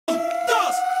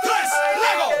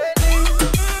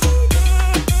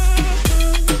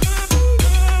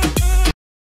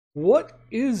What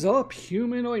is up,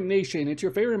 Humanoid Nation? It's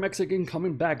your favorite Mexican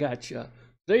coming back at ya.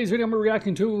 Today's video I'm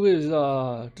reacting to is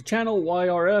the channel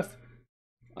YRF.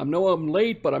 I know I'm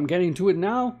late, but I'm getting to it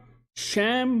now.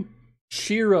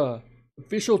 Shamshera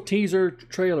official teaser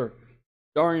trailer,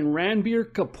 starring Ranbir,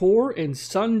 Kapoor, and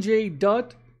Sanjay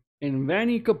Dutt, and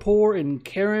Vaani Kapoor and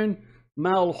Karan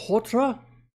Malhotra.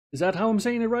 Is that how I'm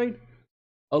saying it right?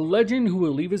 A legend who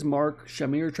will leave his mark.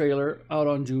 Shamshera trailer out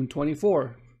on June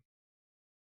 24.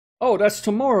 Oh, that's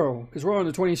tomorrow, because we're on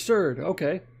the 23rd.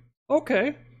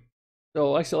 Okay.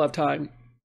 So I still have time.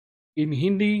 In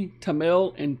Hindi,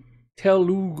 Tamil, and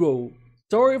Telugu.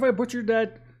 Sorry if I butchered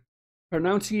that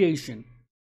pronunciation.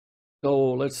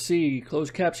 So let's see.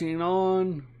 Closed captioning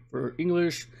on for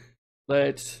English.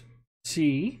 Let's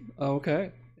see.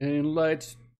 Okay. And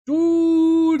let's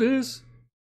do this.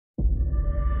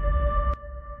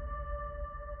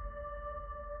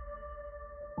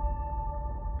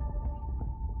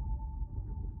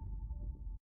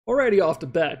 Already off the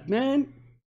bat, man.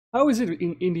 How is it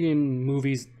in Indian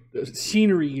movies? The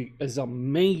scenery is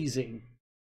amazing.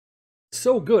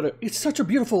 So good. It's such a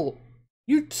beautiful.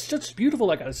 It's such beautiful,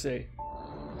 I gotta say.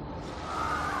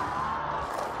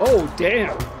 Oh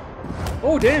damn.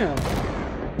 Oh damn.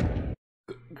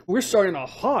 We're starting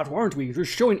off hot, aren't we? We're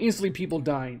showing instantly people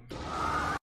dying.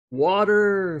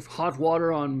 Water, hot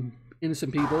water on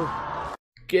innocent people.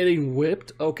 Getting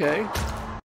whipped. Okay.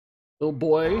 Little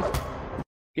boy.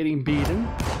 Getting beaten,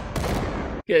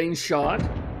 getting shot.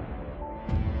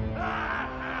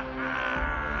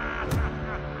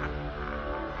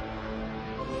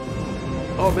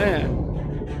 Oh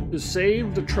man, to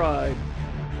save the tribe.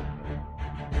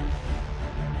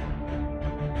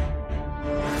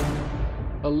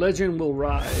 A legend will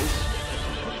rise.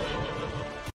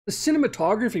 The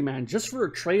cinematography, man, just for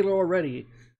a trailer already,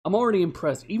 I'm already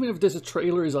impressed. Even if this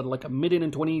trailer is like a minute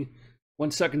and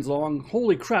 21 seconds long.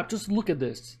 Holy crap, just look at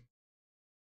this.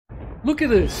 Look at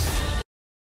this.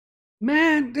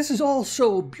 Man, this is all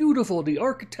so beautiful. The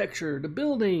architecture, the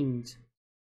buildings.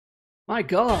 My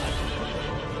God.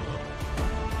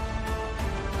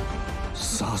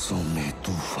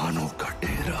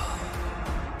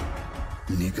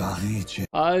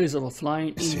 Eyes of a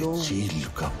flying eagle.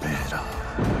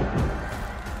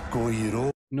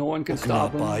 No one can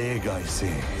stop him.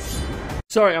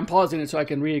 Sorry, I'm pausing it so I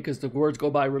can read it because the words go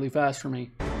by really fast for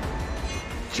me.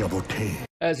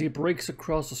 As he breaks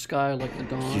across the sky like the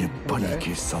dawn.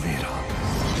 Okay.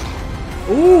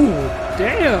 Ooh,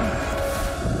 damn!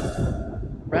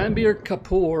 Ranbir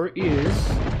Kapoor is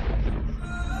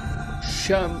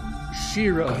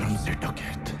Shamshera.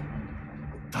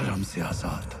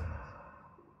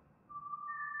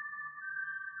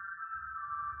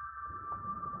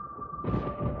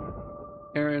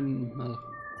 Karan.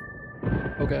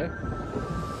 Okay.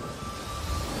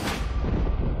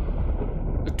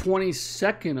 The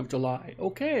 22nd of July.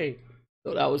 Okay.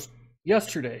 So that was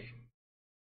yesterday.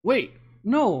 Wait,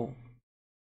 no. What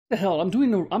the hell? I'm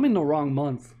in the wrong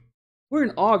month. We're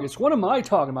in August. What am I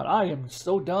talking about? I am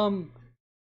so dumb.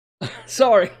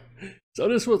 Sorry. So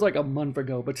this was like a month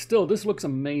ago, but still, this looks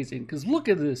amazing. Because look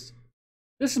at this.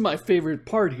 This is my favorite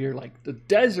part here. Like the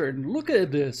desert. Look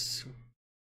at this.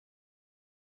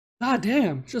 God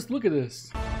damn, just look at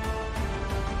this.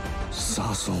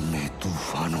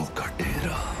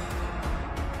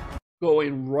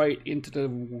 Going right into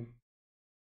the...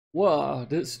 Wow,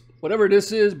 this... Whatever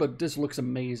this is, but this looks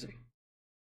amazing.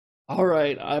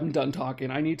 Alright, I'm done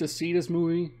talking. I need to see this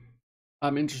movie.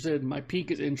 I'm interested. My peak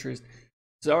is interest.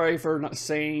 Sorry for not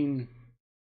saying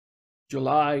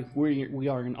July. We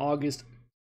are in August.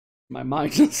 My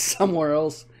mind is somewhere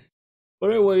else.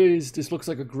 But anyways, this looks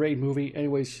like a great movie.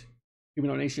 Anyways...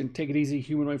 Humanoid Nation, take it easy.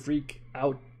 Humanoid Freak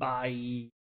out. Bye.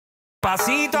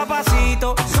 Pasito a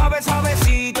pasito, suave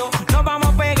suavecito.